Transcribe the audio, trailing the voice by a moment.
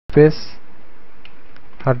space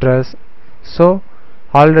address. So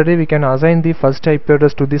already we can assign the first IP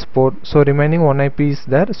address to this port, so remaining one IP is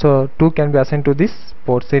there, so 2 can be assigned to this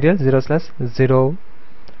port, serial 0/0.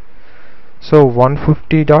 so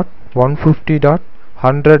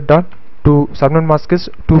 150.150.100.2 subnet mask is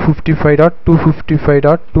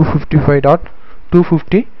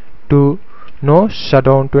 255.255.255.252. no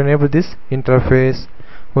shutdown to enable this interface.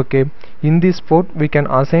 Okay, in this port we can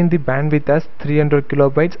assign the bandwidth as 300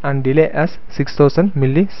 kilobytes and delay as 6000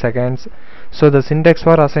 milliseconds. So the syntax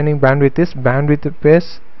for assigning bandwidth is bandwidth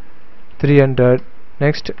space 300,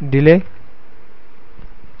 next delay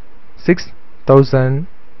 6000.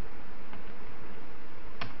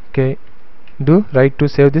 Okay, do right to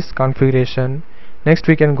save this configuration. Next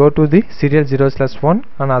we can go to the serial 0/1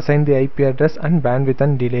 and assign the IP address and bandwidth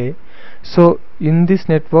and delay. So in this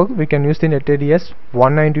network we can use the net ID as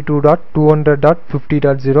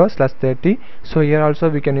 192.200.50.0/30. so here also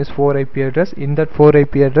we can use 4 IP address. In that 4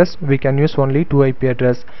 IP address we can use only 2 IP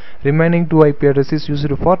address. Remaining 2 IP address is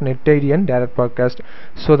used for net ID and direct broadcast.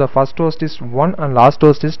 So the first host is 1 and last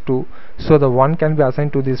host is 2, so the 1 can be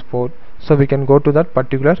assigned to this port, so we can go to that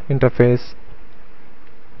particular interface.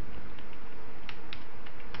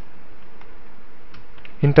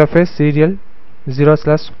 Interface serial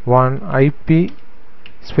 0/1 IP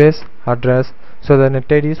space address. So the net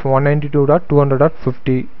ID is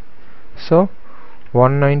 192.200.50. so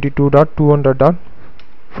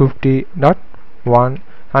 192.200.50.1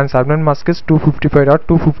 and subnet mask is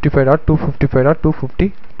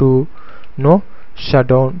 255.255.255.252. no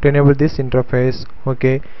shutdown to enable this interface.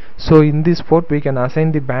 Okay, so in this port we can assign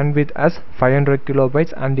the bandwidth as 500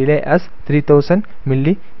 kilobytes and delay as 3000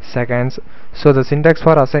 milliseconds. So the syntax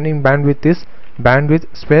for assigning bandwidth is bandwidth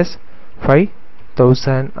space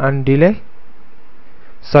 5000 and delay,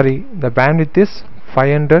 the bandwidth is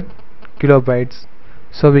 500 kilobytes,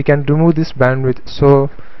 so we can remove this bandwidth, so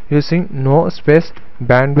using no space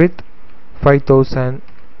bandwidth 5000.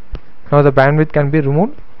 now the bandwidth can be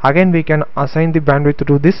removed. Again we can assign the bandwidth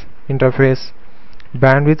to this interface,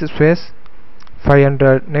 bandwidth space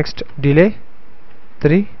 500, next delay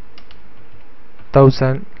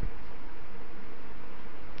 3000.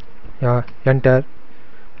 Enter,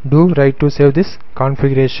 do right to save this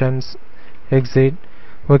configurations, exit.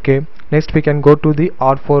 Okay, next we can go to the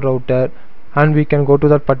R4 router and we can go to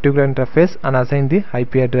that particular interface and assign the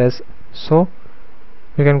IP address. So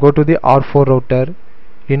we can go to the R4 router,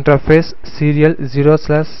 interface serial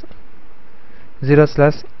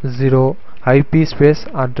 0/0 IP space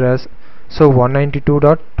address, so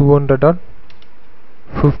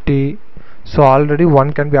 192.200.50. so already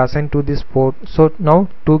 1 can be assigned to this port, so now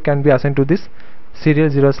 2 can be assigned to this serial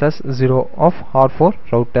 0/0 of R4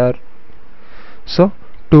 router. So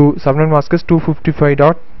subnet mask is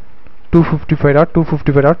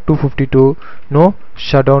 255.255.255.252. no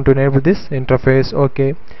shutdown to enable this interface.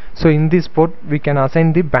 Okay, so in this port we can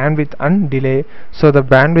assign the bandwidth and delay. So the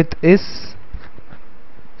bandwidth is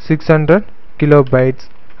 600 kilobytes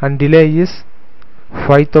and delay is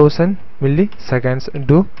 5000 milliseconds.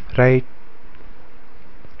 do right.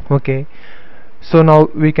 Okay, so now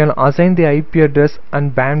we can assign the IP address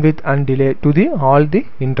and bandwidth and delay to all the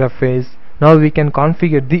interface. Now we can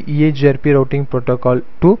configure the EIGRP routing protocol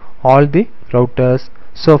to all the routers.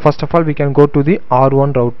 So first of all we can go to the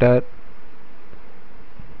R1 router.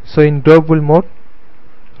 So in global mode,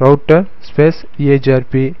 router space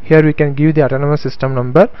EIGRP, here we can give the autonomous system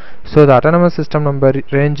number. So the autonomous system number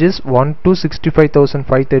range is 1 to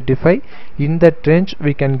 65,535. in that range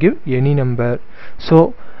we can give any number.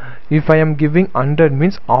 So if I am giving 100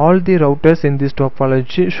 means all the routers in this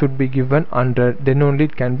topology should be given 100, then only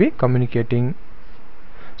it can be communicating.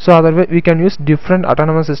 So otherwise we can use different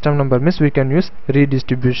autonomous system number, means we can use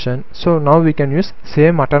redistribution. So now we can use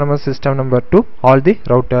same autonomous system number to all the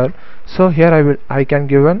router. So here I can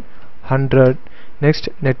given 100. Next,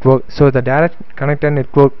 network. So the direct connected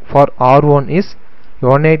network for R1 is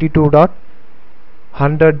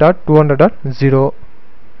 192.100.200.0.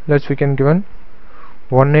 let's we can given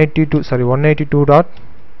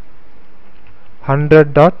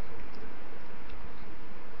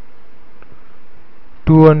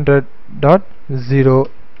 192.100.200.0.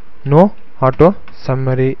 no auto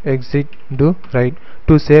summary, exit, do right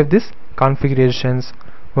to save this configurations.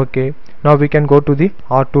 Okay, now we can go to the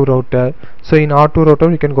R2 router. So in R2 router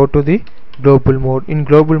we can go to the global mode. In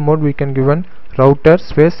global mode we can given router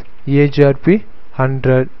space EIGRP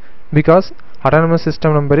 100, because autonomous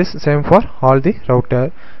system number is same for all the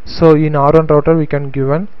router. So in R1 router we can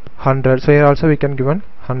given 100, so here also we can given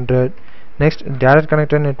 100. Next, direct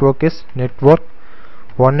connected network is network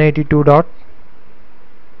 192.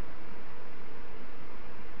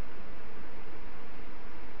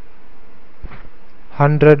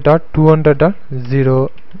 100.200.0.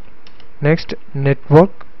 next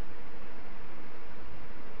network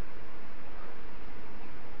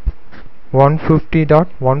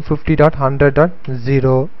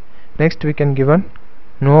 150.150.100.0. next we can given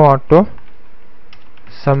no auto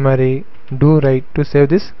summary do write to save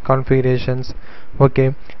this configurations.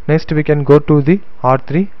 Okay, next we can go to the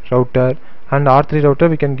R3 router, and R3 router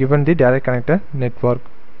we can given the direct connector network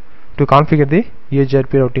to configure the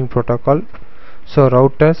EIGRP routing protocol. So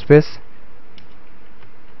router space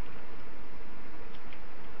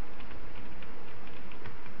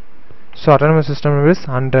so autonomous system number is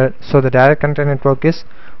 100, so the direct connector network is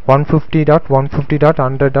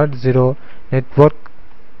 150.150.100.0 network.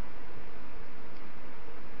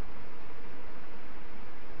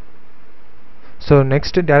 So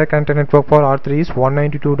next direct connector network for R3 is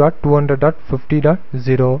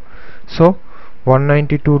 192.200.50.0. so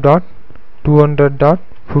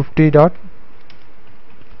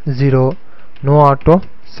 192.200.50.0 no auto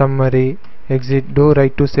summary exit do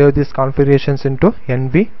write to save these configurations into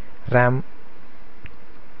NV RAM.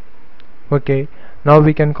 Okay, now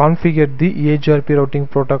we can configure the EIGRP routing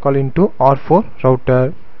protocol into R4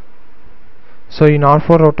 router. So in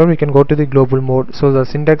R4 router we can go to the global mode. So the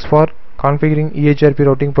syntax for configuring EIGRP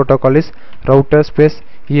routing protocol is router space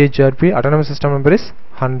EIGRP, autonomous system number is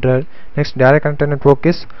 100. next direct connector network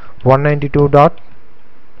is 192.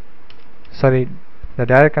 The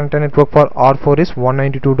direct connector network for R4 is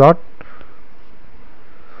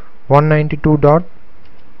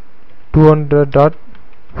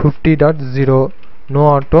 192.192.200.50.0 no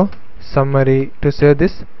auto summary to save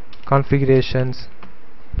this configurations.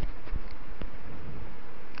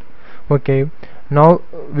 Okay, now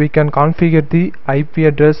we can configure the IP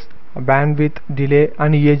address, bandwidth, delay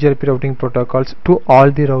and EIGRP routing protocols to all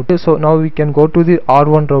the routers. So now we can go to the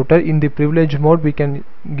R1 router. In the privilege mode we can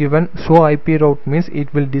given show IP route means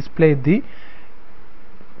it will display the,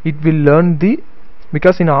 it will learn the,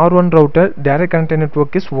 because in R1 router direct connector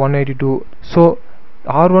network is 182, so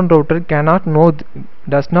R1 router cannot know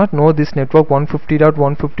does not know this network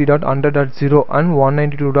 150.150.100.0 and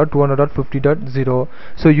 192.200.50.0.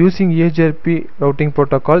 so using EIGRP routing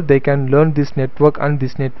protocol they can learn this network and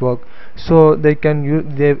this network, so they can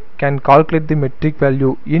calculate the metric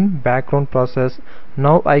value in background process.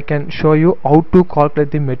 Now I can show you how to calculate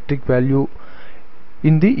the metric value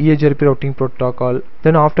in the EIGRP routing protocol.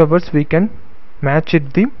 Then afterwards we can match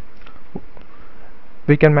it the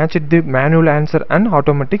manual answer and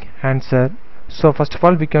automatic answer. So first of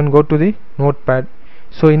all we can go to the notepad.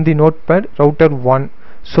 So in the notepad router 1,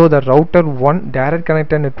 so the router 1 direct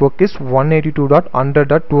connector network is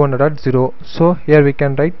 182.100.200.0. so here we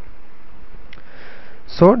can write,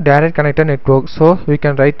 so direct connector network, so we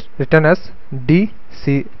can write written as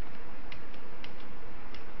DC.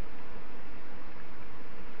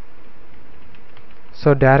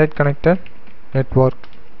 So direct connector network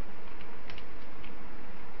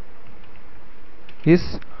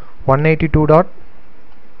is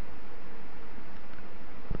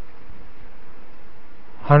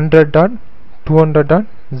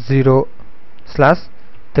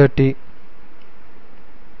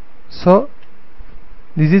so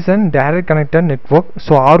this is an direct connector network,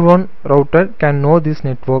 so R1 router can know this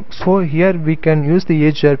network. So here we can use the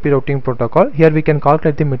EIGRP routing protocol. Here we can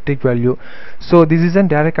calculate the metric value. So this is a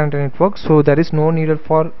direct connector network, so there is no needed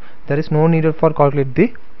for calculate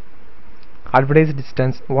the advertised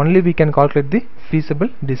distance, only we can calculate the feasible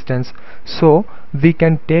distance. So we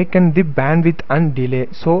can take in the bandwidth and delay.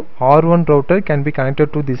 So R1 router can be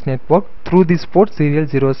connected to this network through this port serial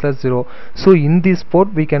 0/0. so in this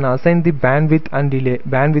port we can assign the bandwidth and delay.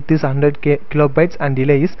 Bandwidth is 100 kilobytes and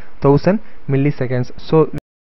delay is 1000 milliseconds. So